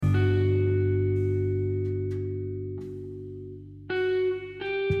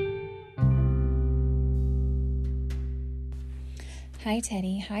Hi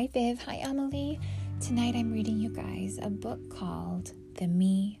Teddy, hi Viv, hi Emily. Tonight I'm reading you guys a book called The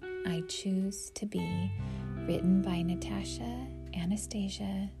Me I Choose to Be, written by Natasha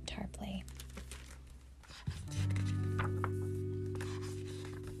Anastasia Tarpley.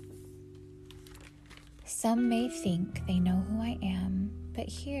 Some may think they know who I am, but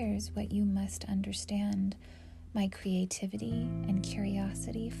here's what you must understand. My creativity and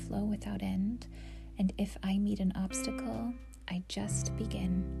curiosity flow without end, and if I meet an obstacle, I just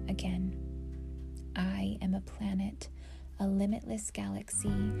begin again. I am a planet, a limitless galaxy,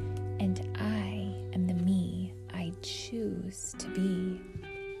 and I am the me I choose to be.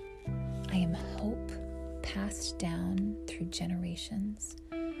 I am hope passed down through generations.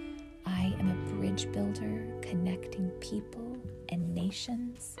 I am a bridge builder connecting people and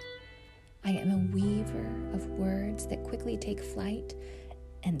nations. I am a weaver of words that quickly take flight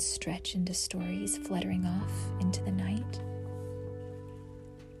and stretch into stories fluttering off into the night.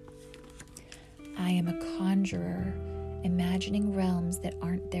 I am a conjurer, imagining realms that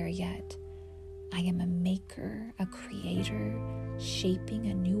aren't there yet. I am a maker, a creator, shaping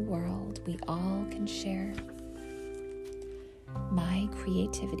a new world we all can share. My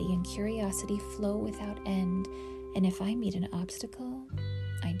creativity and curiosity flow without end, and if I meet an obstacle,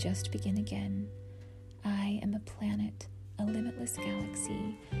 I just begin again. I am a planet, a limitless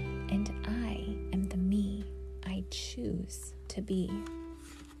galaxy, and I am the me I choose to be.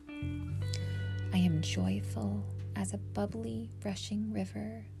 I am joyful as a bubbly, rushing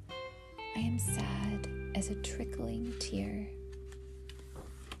river. I am sad as a trickling tear.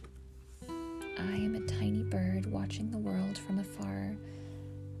 I am a tiny bird watching the world from afar.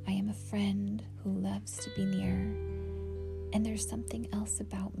 I am a friend who loves to be near. And there's something else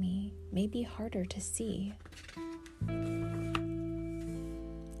about me, maybe harder to see. I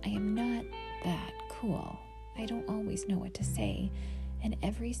am not that cool. I don't always know what to say, and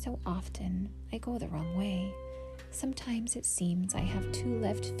every so often I go the wrong way. Sometimes it seems I have two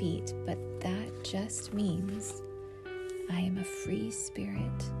left feet, but that just means I am a free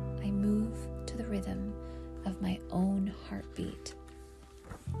spirit. I move to the rhythm of my own heartbeat.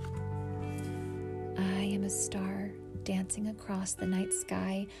 I am a star dancing across the night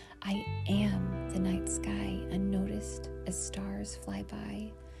sky. I am the night sky, unnoticed as stars fly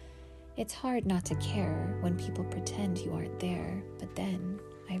by. It's hard not to care when people pretend you aren't there, but then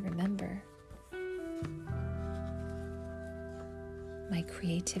I remember. My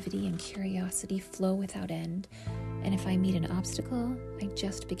creativity and curiosity flow without end, and if I meet an obstacle, I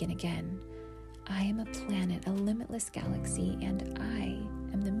just begin again. I am a planet, a limitless galaxy, and I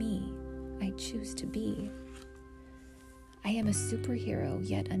am the me I choose to be. I am a superhero,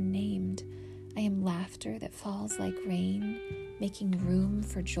 yet unnamed. I am laughter that falls like rain, making room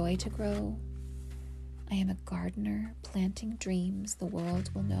for joy to grow. I am a gardener, planting dreams the world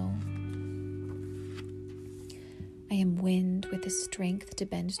will know. I am wind with the strength to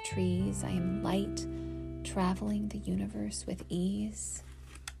bend trees. I am light, traveling the universe with ease.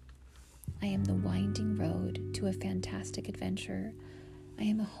 I am the winding road to a fantastic adventure. I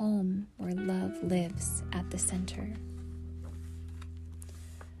am a home where love lives at the center.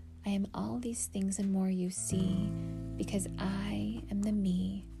 I am all these things and more you see, because I am the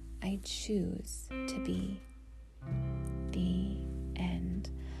me I choose to be. The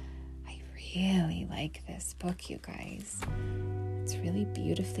end. I really like this book, you guys. It's really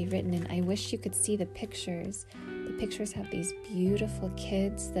beautifully written, and I wish you could see the pictures. The pictures have these beautiful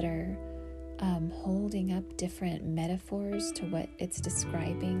kids that are holding up different metaphors to what it's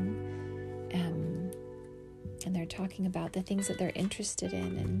describing. And they're talking about the things that they're interested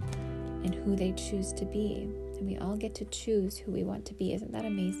in and who they choose to be. And we all get to choose who we want to be. Isn't that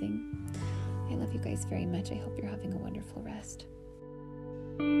amazing? I love you guys very much. I hope you're having a wonderful rest.